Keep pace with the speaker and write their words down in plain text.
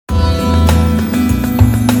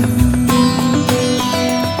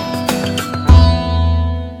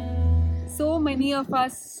of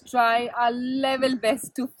us try our level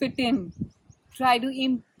best to fit in, try to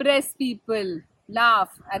impress people, laugh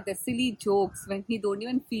at the silly jokes when we don't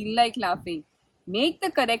even feel like laughing, make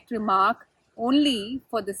the correct remark only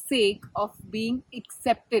for the sake of being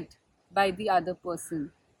accepted by the other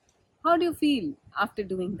person. How do you feel after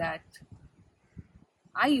doing that?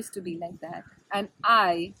 I used to be like that, and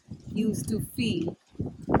I used to feel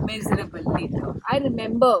miserable later. I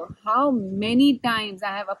remember how many times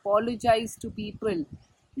I have apologized to people,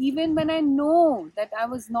 even when I know that I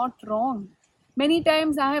was not wrong. Many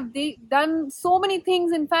times I have done so many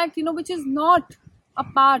things, in fact, which is not a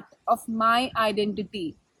part of my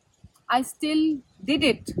identity. I still did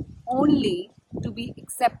it only to be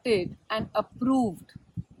accepted and approved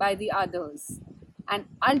by the others. And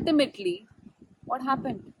ultimately, what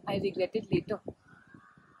happened? I regretted later.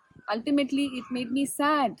 Ultimately, it made me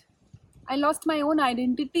sad. I lost my own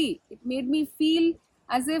identity. It made me feel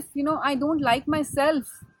as if, I don't like myself.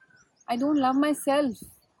 I don't love myself.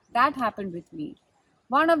 That happened with me.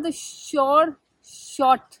 One of the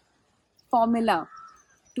short formula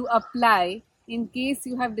to apply in case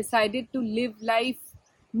you have decided to live life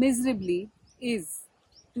miserably is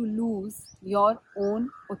to lose your own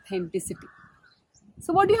authenticity.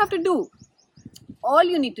 So, what do you have to do? All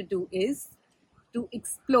you need to do is to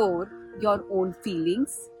explore your own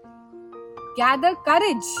feelings, gather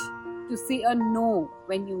courage to say a no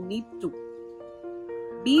when you need to,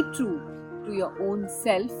 be true to your own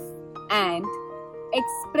self, and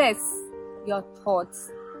express your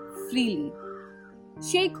thoughts freely.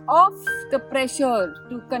 Shake off the pressure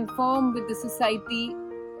to conform with the society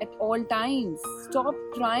at all times. Stop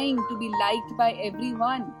trying to be liked by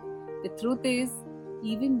everyone. The truth is,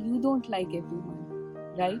 even you don't like everyone,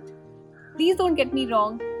 right? Please don't get me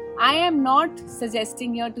wrong. I am not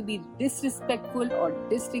suggesting here to be disrespectful or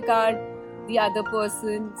disregard the other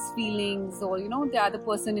person's feelings or, the other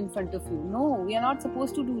person in front of you. No, we are not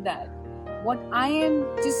supposed to do that. What I am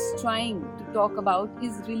just trying to talk about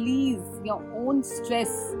is release your own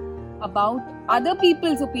stress about other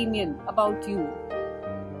people's opinion about you.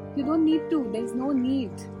 You don't need to. There's no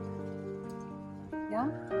need. Yeah?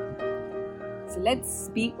 So let's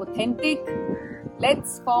be authentic.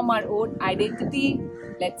 Let's form our own identity.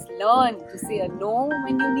 Let's learn to say a no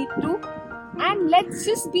when you need to. And let's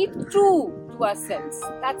just be true to ourselves.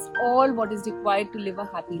 That's all what is required to live a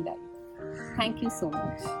happy life. Thank you so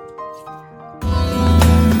much.